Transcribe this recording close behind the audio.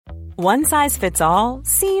One size fits all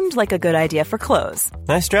seemed like a good idea for clothes.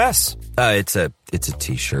 Nice dress. It's a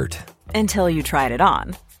t-shirt. Until you tried it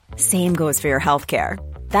on. Same goes for your healthcare.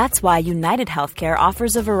 That's why United Healthcare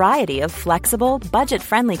offers a variety of flexible,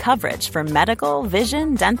 budget-friendly coverage for medical,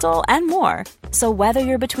 vision, dental, and more. So whether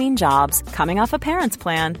you're between jobs, coming off a parent's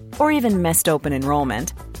plan, or even missed open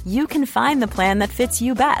enrollment, you can find the plan that fits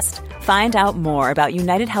you best. Find out more about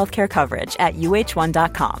United Healthcare coverage at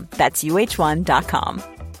uh1.com. That's uh1.com.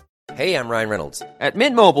 Hey, I'm Ryan Reynolds. At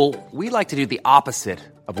Mint Mobile, we like to do the opposite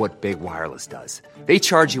of what Big Wireless does. They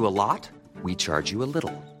charge you a lot, we charge you a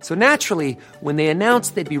little. So naturally, when they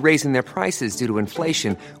announced they'd be raising their prices due to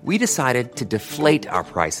inflation, we decided to deflate our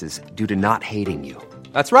prices due to not hating you.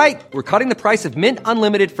 That's right. We're cutting the price of Mint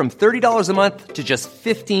Unlimited from $30 a month to just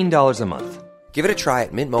 $15 a month. Give it a try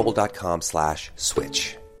at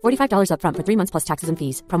mintmobile.com/switch. $45 up front for 3 months plus taxes and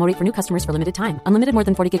fees. Promo rate for new customers for limited time. Unlimited more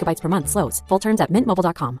than 40 gigabytes per month. Slows full terms at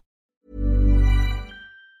mintmobile.com.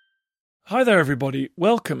 Hi there, everybody.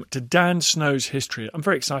 Welcome to Dan Snow's History. I'm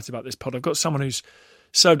very excited about this pod. I've got someone who's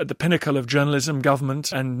served at the pinnacle of journalism,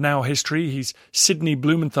 government, and now history. He's Sidney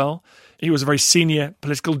Blumenthal. He was a very senior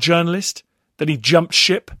political journalist. Then he jumped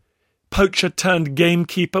ship. Poacher turned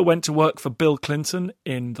gamekeeper, went to work for Bill Clinton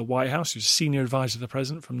in the White House. He was senior advisor to the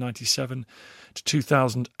president from 1997 to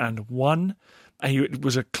 2001. He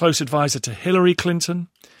was a close advisor to Hillary Clinton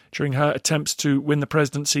during her attempts to win the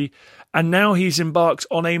presidency. And now he's embarked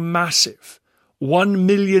on a massive 1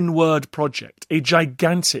 million word project, a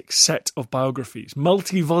gigantic set of biographies,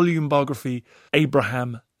 multi-volume biography,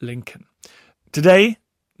 Abraham Lincoln. Today,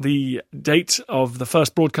 the date of the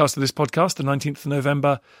first broadcast of this podcast, the 19th of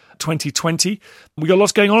November 2020. We got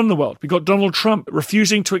lots going on in the world. We got Donald Trump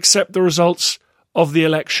refusing to accept the results of the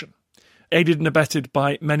election, aided and abetted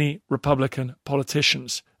by many Republican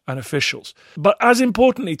politicians and officials. But as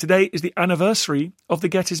importantly, today is the anniversary of the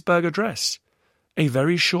Gettysburg Address, a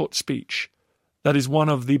very short speech that is one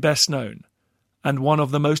of the best known and one of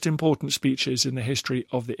the most important speeches in the history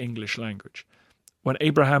of the English language, when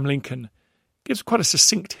Abraham Lincoln gives quite a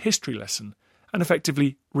succinct history lesson and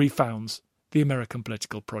effectively refounds the American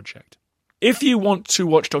political project. If you want to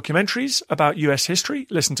watch documentaries about US history,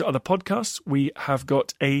 listen to other podcasts, we have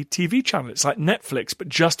got a TV channel. It's like Netflix, but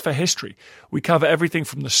just for history. We cover everything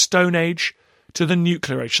from the Stone Age to the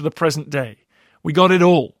nuclear age to the present day. We got it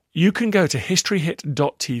all. You can go to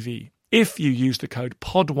historyhit.tv. If you use the code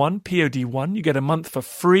POD1, P-O-D-1, you get a month for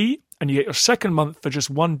free, and you get your second month for just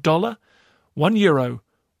 $1, €1,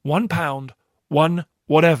 £1, one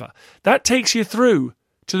whatever. That takes you through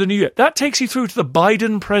to the new year. That takes you through to the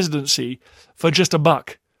Biden presidency for just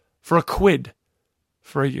 $1, for a quid,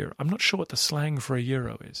 for €1. I'm not sure what the slang for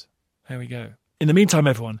 €1 is. There we go. In the meantime,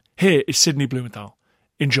 everyone, here is Sidney Blumenthal.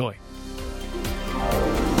 Enjoy.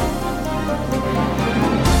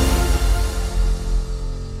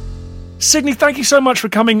 Sidney, thank you so much for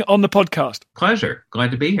coming on the podcast. Pleasure.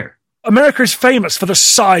 Glad to be here. America is famous for the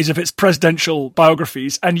size of its presidential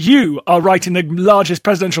biographies, and you are writing the largest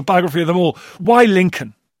presidential biography of them all. Why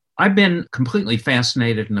Lincoln? I've been completely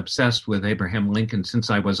fascinated and obsessed with Abraham Lincoln since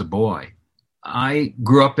I was a boy. I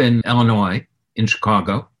grew up in Illinois, in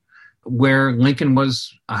Chicago, where Lincoln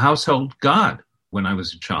was a household god when I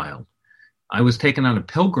was a child. I was taken on a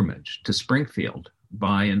pilgrimage to Springfield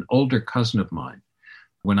by an older cousin of mine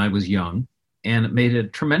when I was young, and it made a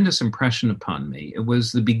tremendous impression upon me. It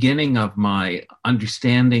was the beginning of my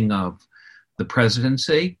understanding of the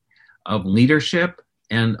presidency, of leadership,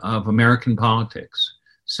 and of American politics.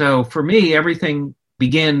 So for me, everything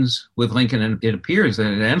begins with Lincoln, and it appears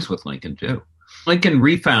that it ends with Lincoln too. Lincoln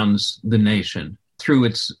refounds the nation through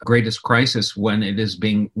its greatest crisis when it is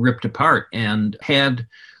being ripped apart. And had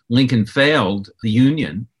Lincoln failed, the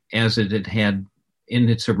Union, as it had in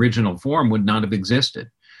its original form, would not have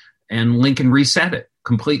existed. And Lincoln reset it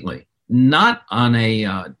completely, not on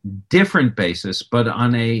a different basis, but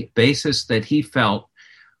on a basis that he felt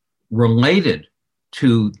related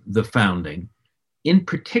to the founding. In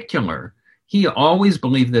particular, he always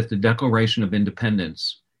believed that the Declaration of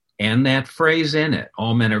Independence and that phrase in it,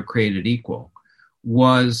 all men are created equal,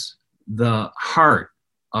 was the heart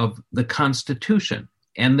of the Constitution,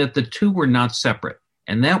 and that the two were not separate.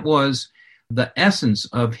 And that was the essence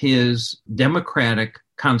of his democratic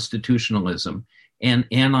constitutionalism and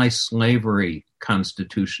anti-slavery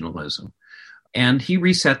constitutionalism. And he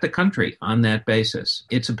reset the country on that basis.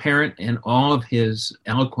 It's apparent in all of his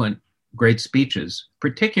eloquent, great speeches,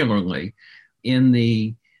 particularly in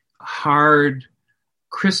the hard,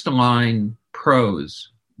 crystalline prose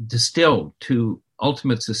distilled to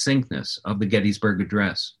ultimate succinctness of the Gettysburg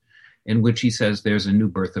Address, in which he says there's a new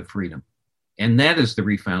birth of freedom. And that is the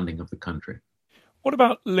refounding of the country. What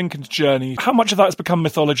about Lincoln's journey? How much of that has become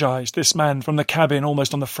mythologized, this man from the cabin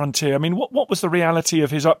almost on the frontier? I mean, what was the reality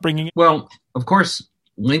of his upbringing? Well, of course,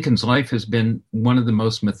 Lincoln's life has been one of the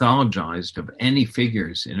most mythologized of any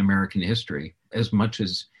figures in American history, as much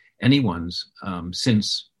as anyone's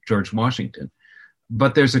since George Washington.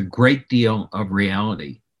 But there's a great deal of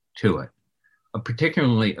reality to it,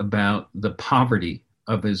 particularly about the poverty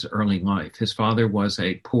of his early life. His father was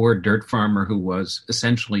a poor dirt farmer who was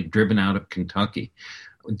essentially driven out of Kentucky,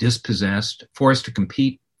 dispossessed, forced to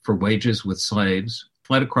compete for wages with slaves,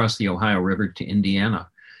 fled across the Ohio River to Indiana.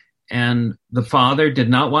 And the father did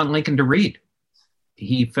not want Lincoln to read.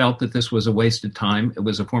 He felt that this was a waste of time. It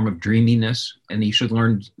was a form of dreaminess, and he should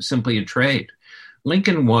learn simply a trade.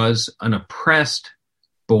 Lincoln was an oppressed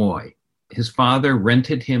boy. His father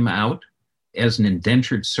rented him out as an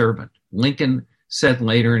indentured servant. Lincoln said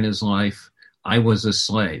later in his life, "I was a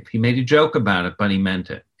slave." He made a joke about it, but he meant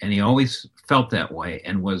it. And he always felt that way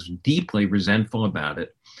and was deeply resentful about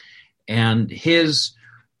it. And his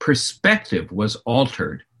perspective was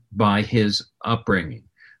altered by his upbringing.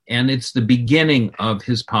 And it's the beginning of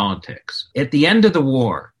his politics. At the end of the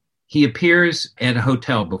war, he appears at a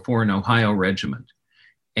hotel before an Ohio regiment.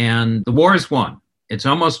 And the war is won. It's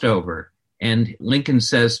almost over. And Lincoln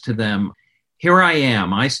says to them, "Here I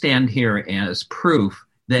am. I stand here as proof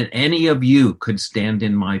that any of you could stand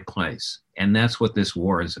in my place." And that's what this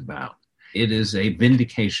war is about. It is a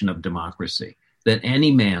vindication of democracy, that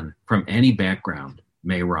any man from any background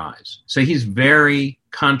may rise. So he's very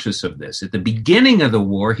conscious of this. At the beginning of the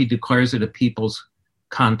war, he declares it a people's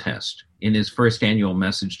contest in his first annual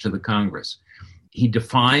message to the Congress. He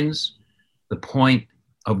defines the point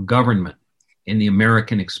of government in the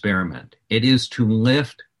American experiment. It is to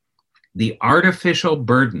lift the artificial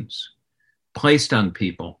burdens placed on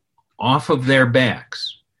people off of their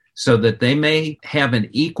backs so that they may have an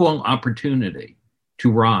equal opportunity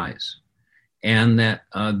to rise, and that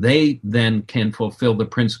they then can fulfill the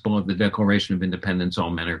principle of the Declaration of Independence, all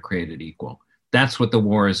men are created equal. That's what the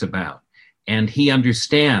war is about. And he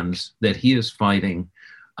understands that he is fighting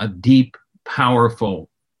a deep, powerful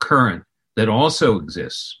current that also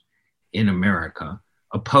exists in America,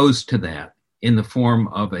 opposed to that, in the form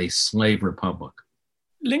of a slave republic.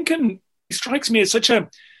 Lincoln strikes me as such a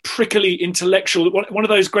prickly intellectual, one of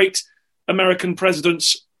those great American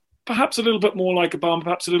presidents, perhaps a little bit more like Obama,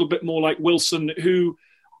 perhaps a little bit more like Wilson, who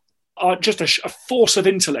are just a force of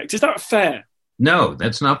intellect. Is that fair? No,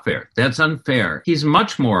 that's not fair. That's unfair. He's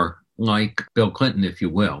much more like Bill Clinton, if you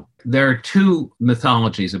will. There are two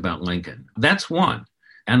mythologies about Lincoln. That's one.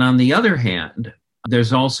 And on the other hand,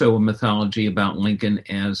 there's also a mythology about Lincoln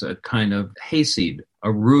as a kind of hayseed,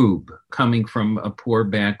 a rube coming from a poor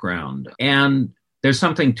background. And there's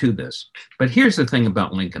something to this. But here's the thing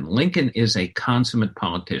about Lincoln. Lincoln is a consummate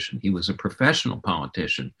politician. He was a professional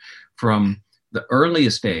politician from the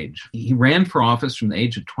earliest age. He ran for office from the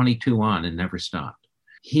age of 22 on and never stopped.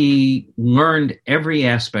 He learned every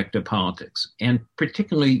aspect of politics, and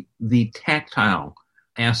particularly the tactile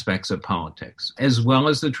aspects of politics, as well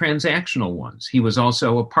as the transactional ones. He was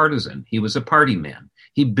also a partisan. He was a party man.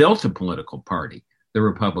 He built a political party, the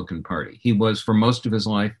Republican Party. He was, for most of his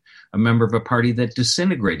life, a member of a party that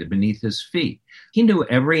disintegrated beneath his feet. He knew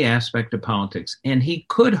every aspect of politics, and he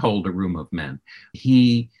could hold a room of men.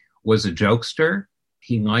 He was a jokester.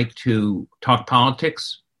 He liked to talk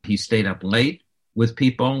politics. He stayed up late with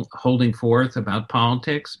people holding forth about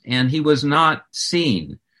politics, and he was not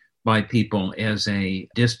seen by people as a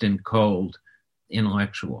distant, cold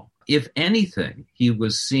intellectual. If anything, he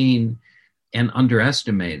was seen and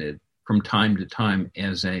underestimated from time to time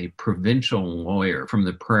as a provincial lawyer from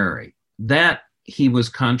the prairie. That he was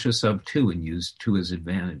conscious of too and used to his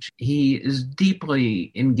advantage. He is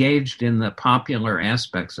deeply engaged in the popular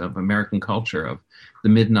aspects of American culture of the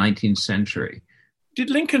mid-19th century.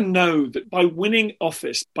 Did Lincoln know that by winning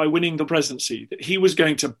office, by winning the presidency, that he was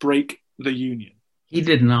going to break the Union? He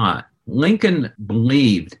did not. Lincoln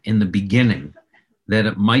believed in the beginning that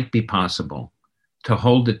it might be possible to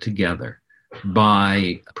hold it together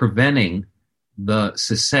by preventing the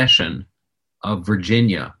secession of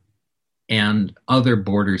Virginia and other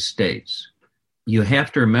border states. You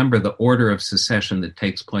have to remember the order of secession that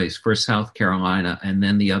takes place, first South Carolina and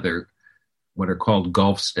then the other, what are called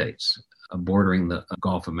Gulf states, bordering the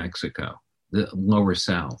Gulf of Mexico, the lower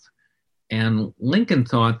South. And Lincoln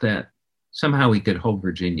thought that somehow he could hold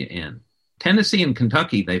Virginia in. Tennessee and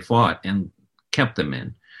Kentucky, they fought and kept them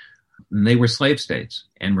in. And they were slave states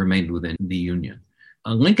and remained within the Union.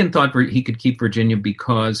 Lincoln thought he could keep Virginia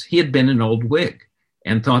because he had been an old Whig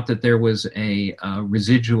and thought that there was a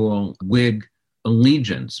residual Whig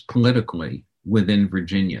allegiance politically within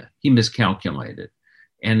Virginia. He miscalculated.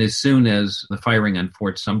 And as soon as the firing on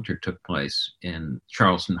Fort Sumter took place in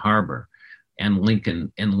Charleston Harbor and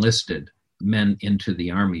Lincoln enlisted men into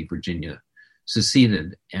the Army, Virginia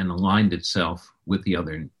seceded and aligned itself with the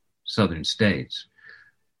other southern states.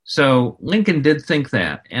 So Lincoln did think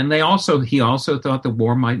that. And he also thought the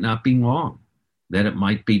war might not be long, that it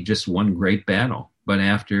might be just one great battle. But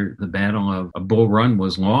after the Battle of Bull Run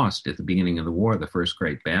was lost at the beginning of the war, the first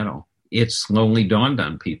great battle, it slowly dawned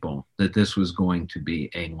on people that this was going to be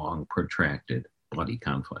a long, protracted, bloody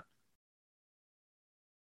conflict.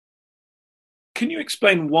 Can you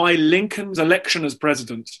explain why Lincoln's election as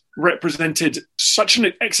president represented such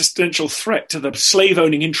an existential threat to the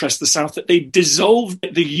slave-owning interests of the South that they dissolved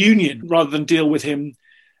the Union rather than deal with him?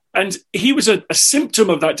 And he was a symptom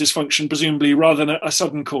of that dysfunction, presumably, rather than a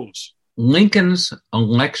sudden cause. Lincoln's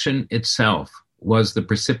election itself was the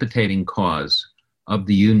precipitating cause of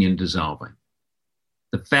the Union dissolving.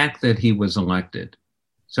 The fact that he was elected.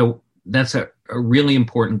 So that's a really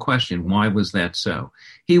important question. Why was that so?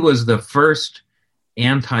 He was the first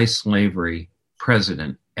anti-slavery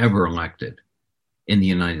president ever elected in the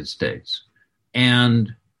United States.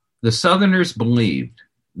 And the Southerners believed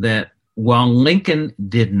that while Lincoln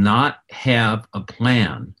did not have a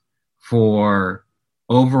plan for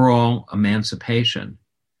overall emancipation,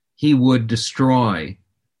 he would destroy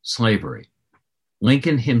slavery.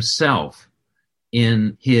 Lincoln himself,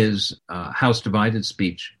 in his House Divided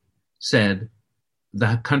speech, said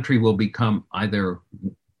the country will become either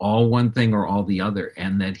all one thing or all the other,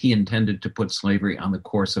 and that he intended to put slavery on the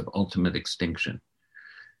course of ultimate extinction.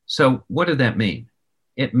 So what did that mean?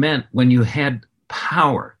 It meant when you had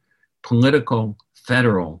power, political,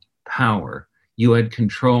 federal power, you had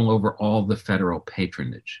control over all the federal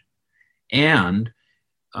patronage. And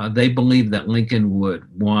they believed that Lincoln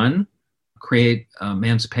would, one, create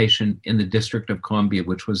emancipation in the District of Columbia,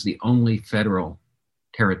 which was the only federal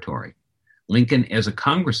territory. Lincoln, as a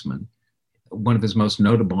congressman, one of his most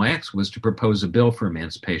notable acts was to propose a bill for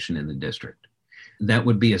emancipation in the district. That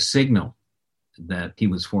would be a signal that he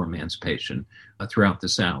was for emancipation throughout the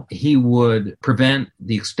South. He would prevent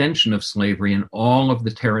the extension of slavery in all of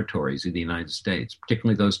the territories of the United States,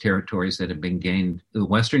 particularly those territories that had been gained, the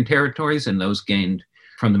Western territories and those gained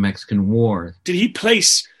from the Mexican War. Did he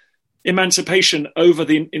place emancipation over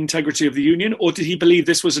the integrity of the Union, or did he believe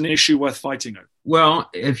this was an issue worth fighting over? Well,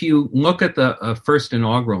 if you look at the first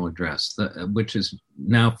inaugural address, which is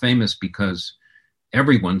now famous because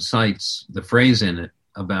everyone cites the phrase in it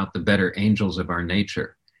about the better angels of our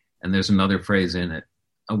nature, and there's another phrase in it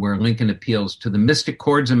where Lincoln appeals to the mystic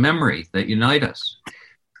chords of memory that unite us.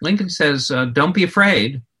 Lincoln says, don't be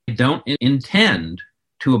afraid. I don't intend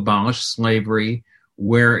to abolish slavery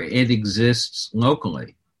where it exists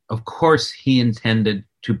locally. Of course, he intended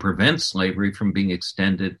to prevent slavery from being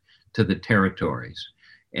extended to the territories.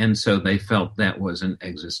 And so they felt that was an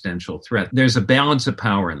existential threat. There's a balance of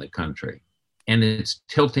power in the country, and it's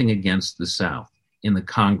tilting against the South in the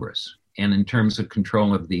Congress and in terms of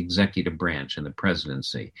control of the executive branch and the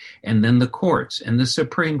presidency, and then the courts and the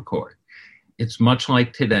Supreme Court. It's much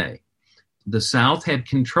like today. The South had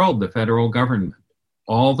controlled the federal government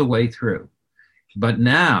all the way through, but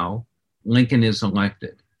now Lincoln is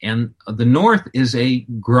elected. And the North is a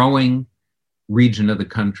growing region of the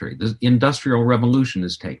country. The Industrial Revolution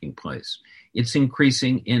is taking place. It's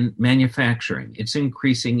increasing in manufacturing. It's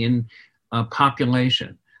increasing in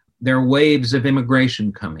population. There are waves of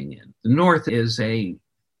immigration coming in. The North is a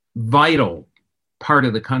vital part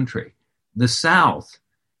of the country. The South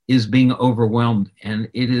is being overwhelmed, and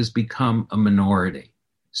it has become a minority.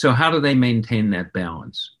 So how do they maintain that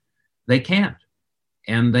balance? They can't.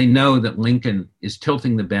 And they know that Lincoln is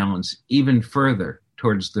tilting the balance even further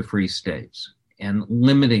towards the free states and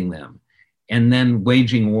limiting them and then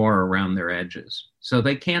waging war around their edges. So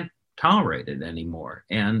they can't tolerate it anymore.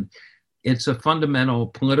 And it's a fundamental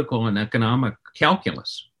political and economic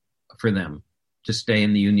calculus for them to stay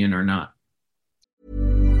in the Union or not.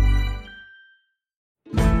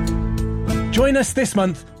 Join us this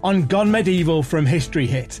month on Gone Medieval from History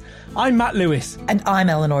Hit. I'm Matt Lewis. And I'm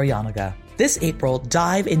Eleanor Yanaga. This April,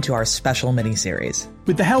 dive into our special mini-series.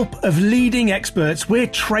 With the help of leading experts, we're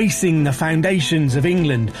tracing the foundations of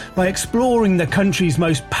England by exploring the country's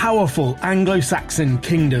most powerful Anglo-Saxon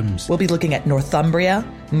kingdoms. We'll be looking at Northumbria,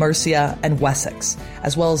 Mercia, and Wessex,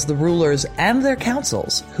 as well as the rulers and their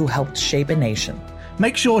councils who helped shape a nation.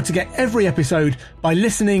 Make sure to get every episode by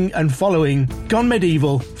listening and following Gone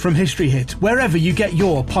Medieval from History Hit, wherever you get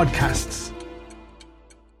your podcasts.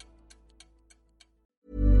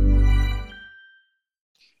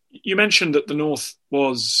 You mentioned that the North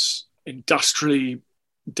was industrially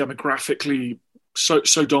demographically so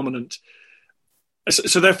dominant.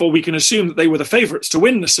 So therefore, we can assume that they were the favourites to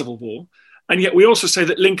win the Civil War. And yet we also say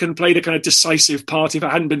that Lincoln played a kind of decisive part. If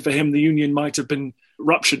it hadn't been for him, the Union might have been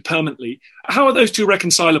ruptured permanently. How are those two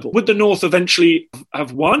reconcilable? Would the North eventually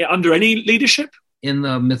have won under any leadership? In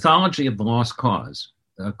the mythology of the lost cause,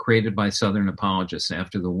 created by Southern apologists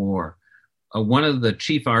after the war, one of the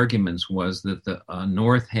chief arguments was that the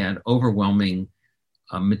North had overwhelming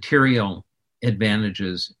material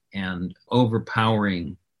advantages and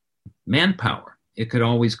overpowering manpower. It could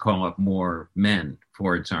always call up more men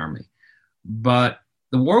for its army. But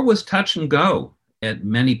the war was touch and go at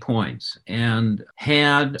many points, and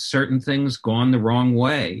had certain things gone the wrong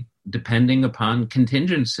way, depending upon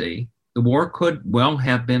contingency, the war could well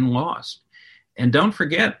have been lost. And don't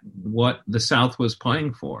forget what the South was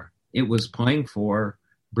playing for. It was playing for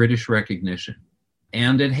British recognition.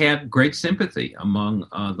 And it had great sympathy among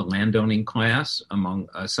the landowning class, among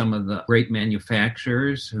some of the great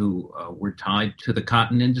manufacturers who were tied to the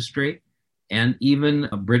cotton industry. And even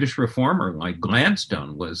a British reformer like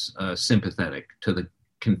Gladstone was sympathetic to the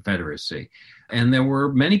Confederacy. And there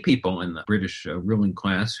were many people in the British ruling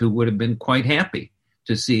class who would have been quite happy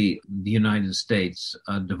to see the United States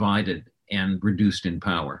divided and reduced in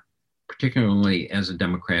power, particularly as a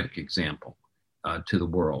democratic example to the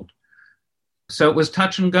world. So it was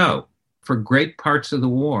touch and go for great parts of the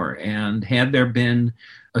war. And had there been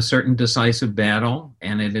a certain decisive battle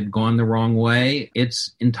and it had gone the wrong way,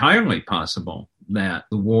 it's entirely possible that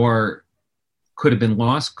the war could have been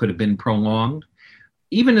lost, could have been prolonged.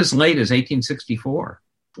 Even as late as 1864,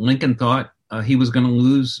 Lincoln thought he was going to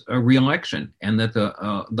lose a re-election and that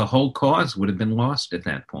the whole cause would have been lost at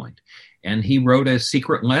that point. And he wrote a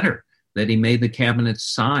secret letter that he made the cabinet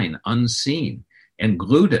sign unseen and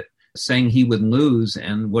glued it, saying he would lose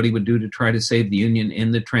and what he would do to try to save the Union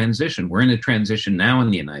in the transition. We're in a transition now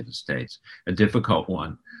in the United States, a difficult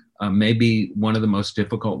one, maybe one of the most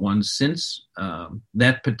difficult ones since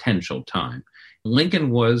that potential time.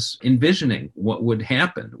 Lincoln was envisioning what would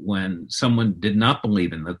happen when someone did not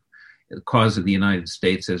believe in the cause of the United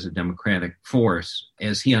States as a democratic force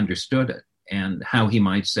as he understood it and how he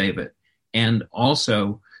might save it and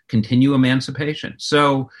also continue emancipation.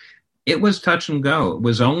 So it was touch and go. It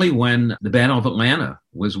was only when the Battle of Atlanta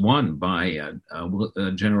was won by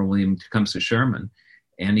General William Tecumseh Sherman,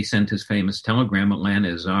 and he sent his famous telegram, "Atlanta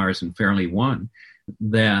is ours and fairly won,"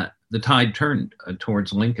 that the tide turned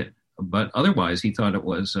towards Lincoln. But otherwise, he thought it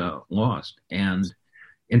was lost. And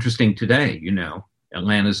interesting today,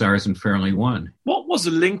 Atlanta is ours and fairly won. What was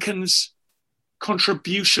Lincoln's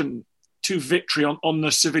contribution to victory on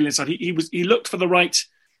the civilian side? He looked for the right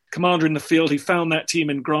commander in the field. He found that team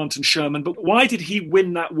in Grant and Sherman. But why did he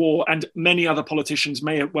win that war? And many other politicians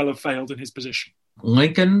may well have failed in his position.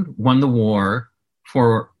 Lincoln won the war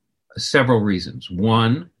for several reasons.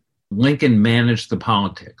 One, Lincoln managed the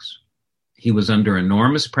politics. He was under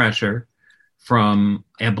enormous pressure from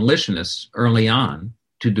abolitionists early on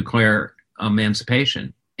to declare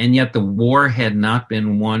emancipation. And yet the war had not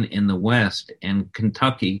been won in the West, and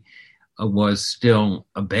Kentucky was still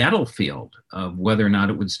a battlefield of whether or not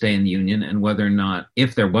it would stay in the Union and whether or not,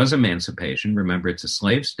 if there was emancipation, remember it's a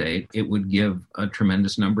slave state, it would give a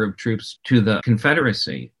tremendous number of troops to the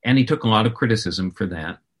Confederacy. And he took a lot of criticism for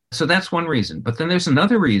that. So that's one reason. But then there's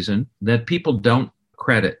another reason that people don't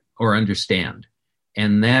credit or understand.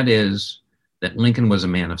 And that is that Lincoln was a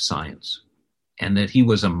man of science and that he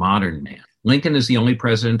was a modern man. Lincoln is the only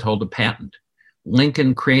president to hold a patent.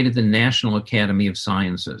 Lincoln created the National Academy of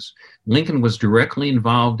Sciences. Lincoln was directly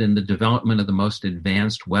involved in the development of the most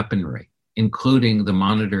advanced weaponry, including the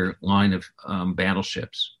Monitor line of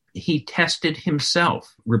battleships. He tested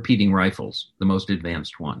himself repeating rifles, the most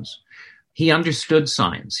advanced ones. He understood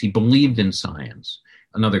science. He believed in science,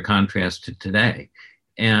 another contrast to today.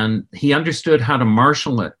 And he understood how to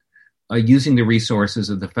marshal it using the resources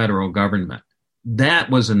of the federal government. That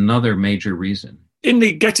was another major reason. In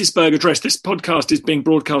the Gettysburg Address, this podcast is being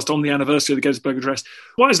broadcast on the anniversary of the Gettysburg Address.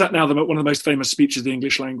 Why is that now one of the most famous speeches of the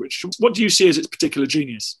English language? What do you see as its particular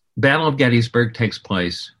genius? Battle of Gettysburg takes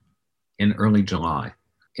place in early July.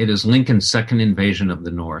 It is Lincoln's second invasion of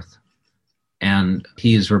the North, and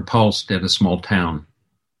he is repulsed at a small town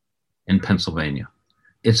in Pennsylvania.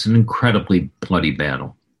 It's an incredibly bloody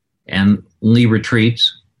battle, and Lee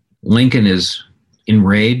retreats. Lincoln is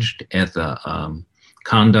enraged at the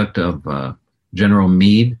conduct of General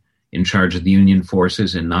Meade in charge of the Union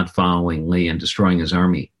forces and not following Lee and destroying his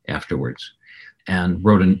army afterwards, and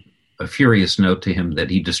wrote a furious note to him that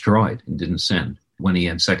he destroyed and didn't send when he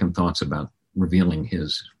had second thoughts about revealing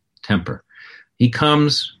his temper. He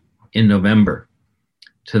comes in November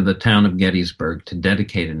to the town of Gettysburg to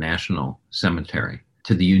dedicate a national cemetery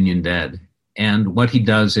to the Union dead. And what he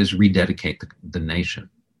does is rededicate the nation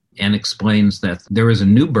and explains that there is a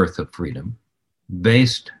new birth of freedom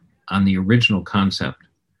based on the original concept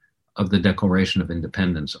of the Declaration of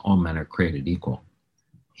Independence, all men are created equal.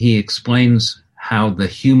 He explains how the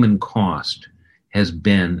human cost has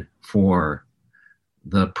been for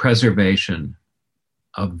the preservation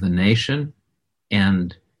of the nation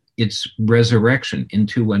and its resurrection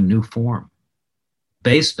into a new form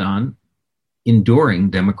based on enduring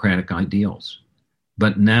democratic ideals,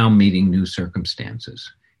 but now meeting new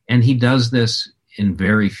circumstances. And he does this in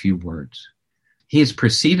very few words. He is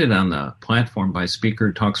preceded on the platform by a speaker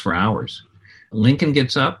who talks for hours. Lincoln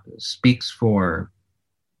gets up, speaks for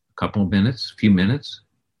a couple of minutes, a few minutes,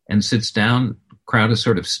 and sits down. The crowd is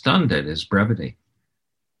sort of stunned at his brevity.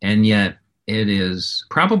 And yet it is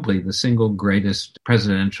probably the single greatest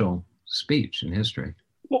presidential speech in history.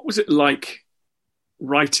 What was it like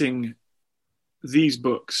writing these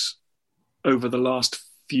books over the last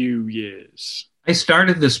few years? I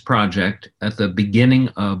started this project at the beginning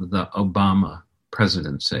of the Obama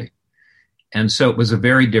presidency. And so it was a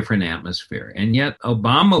very different atmosphere. And yet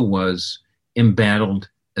Obama was embattled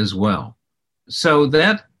as well. So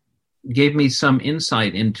that gave me some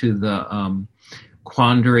insight into the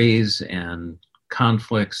quandaries and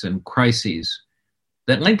conflicts and crises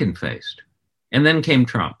that Lincoln faced. And then came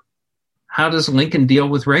Trump. How does Lincoln deal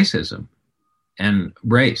with racism and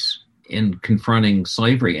race in confronting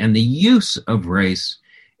slavery and the use of race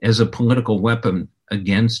as a political weapon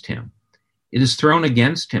against him? It is thrown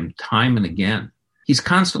against him time and again. He's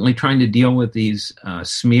constantly trying to deal with these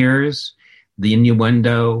smears, the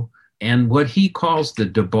innuendo, and what he calls the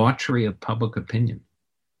debauchery of public opinion,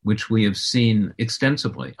 which we have seen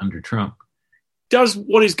extensively under Trump. Does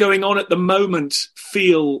what is going on at the moment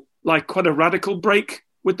feel like quite a radical break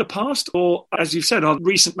with the past? Or, as you've said, are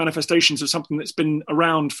recent manifestations of something that's been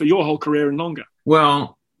around for your whole career and longer?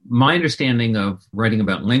 Well, my understanding of writing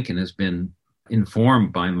about Lincoln has been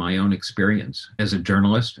informed by my own experience as a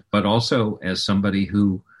journalist, but also as somebody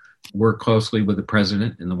who worked closely with the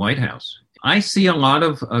president in the White House. I see a lot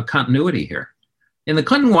of continuity here. In the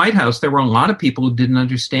Clinton White House, there were a lot of people who didn't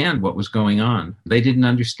understand what was going on. They didn't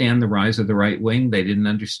understand the rise of the right wing. They didn't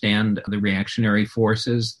understand the reactionary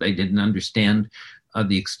forces. They didn't understand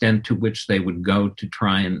the extent to which they would go to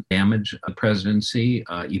try and damage a presidency,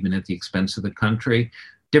 even at the expense of the country.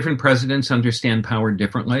 Different presidents understand power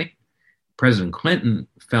differently. President Clinton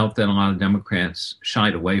felt that a lot of Democrats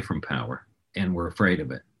shied away from power and were afraid of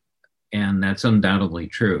it. And that's undoubtedly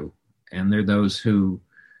true. And there are those who,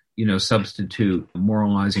 substitute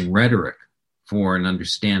moralizing rhetoric for an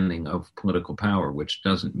understanding of political power, which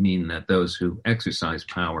doesn't mean that those who exercise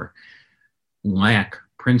power lack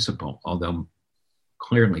principle, although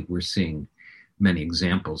clearly we're seeing many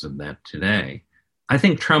examples of that today. I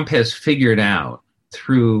think Trump has figured out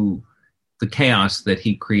through the chaos that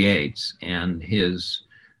he creates and his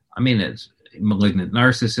malignant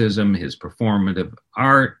narcissism, his performative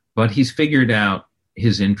art, but he's figured out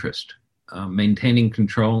his interest. Maintaining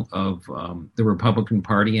control of the Republican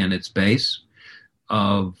Party and its base,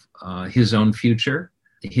 of his own future,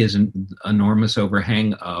 his enormous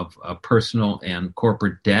overhang of personal and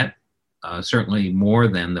corporate debt, certainly more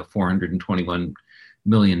than the $421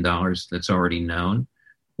 million that's already known.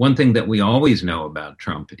 One thing that we always know about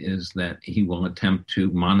Trump is that he will attempt to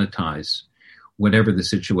monetize whatever the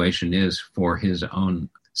situation is for his own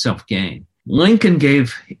self-gain. Lincoln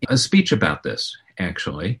gave a speech about this,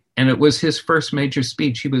 actually, and it was his first major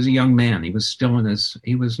speech. He was a young man. He was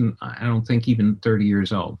I don't think even 30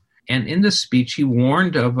 years old. And in this speech, he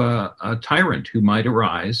warned of a tyrant who might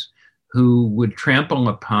arise, who would trample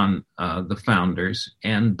upon the founders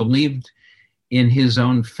and believed in his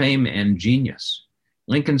own fame and genius.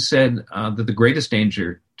 Lincoln said that the greatest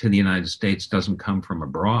danger to the United States doesn't come from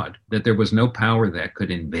abroad, that there was no power that could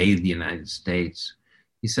invade the United States.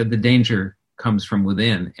 He said the danger comes from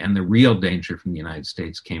within, and the real danger from the United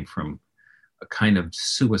States came from a kind of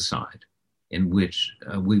suicide in which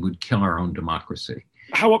we would kill our own democracy.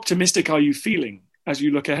 How optimistic are you feeling as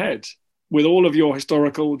you look ahead with all of your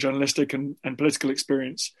historical, journalistic and political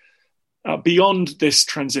experience beyond this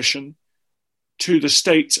transition to the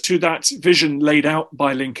state, to that vision laid out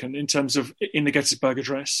by Lincoln in terms of in the Gettysburg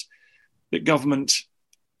Address, that government,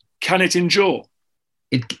 can it endure?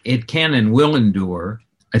 It can and will endure.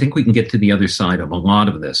 I think we can get to the other side of a lot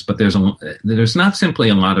of this, but there's not simply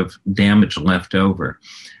a lot of damage left over.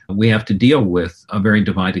 We have to deal with a very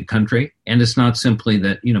divided country, and it's not simply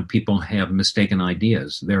that people have mistaken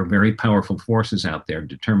ideas. There are very powerful forces out there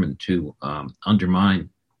determined to undermine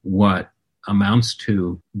what amounts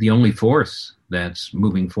to the only force that's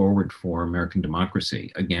moving forward for American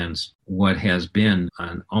democracy against what has been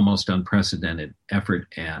an almost unprecedented effort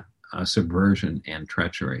at subversion and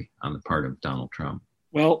treachery on the part of Donald Trump.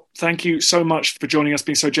 Well, thank you so much for joining us,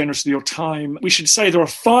 being so generous with your time. We should say there are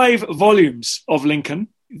 5 volumes of Lincoln.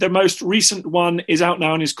 The most recent one is out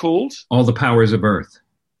now and is called All the Powers of Earth: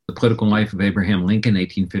 The Political Life of Abraham Lincoln,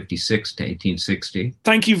 1856 to 1860.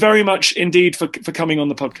 Thank you very much indeed for coming on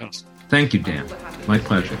the podcast. Thank you, Dan. My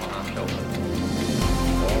pleasure.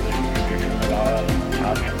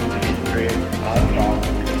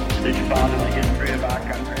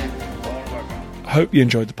 I hope you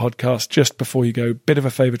enjoyed the podcast. Just before you go, bit of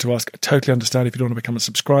a favour to ask. I totally understand if you don't want to become a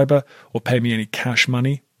subscriber or pay me any cash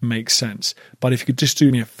money. Makes sense. But if you could just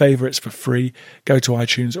do me a favour, it's for free. Go to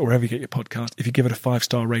iTunes or wherever you get your podcast. If you give it a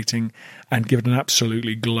 5-star rating and give it an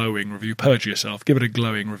absolutely glowing review, purge yourself, give it a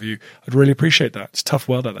glowing review. I'd really appreciate that. It's a tough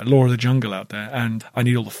world out there, law of the jungle out there, and I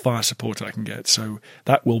need all the fire support I can get. So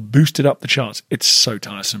that will boost it up the charts. It's so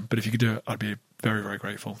tiresome. But if you could do it, I'd be very, very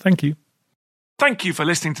grateful. Thank you. Thank you for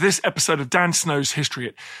listening to this episode of Dan Snow's History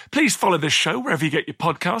Hit. Please follow this show wherever you get your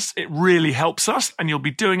podcasts. It really helps us, and you'll be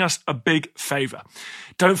doing us a big favour.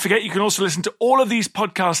 Don't forget, you can also listen to all of these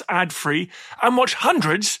podcasts ad-free and watch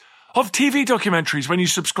hundreds of TV documentaries when you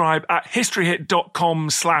subscribe at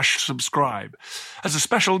historyhit.com/subscribe. As a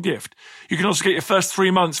special gift, you can also get your first 3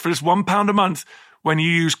 months for just £1 a month when you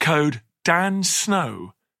use code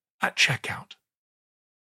DANSNOW at checkout.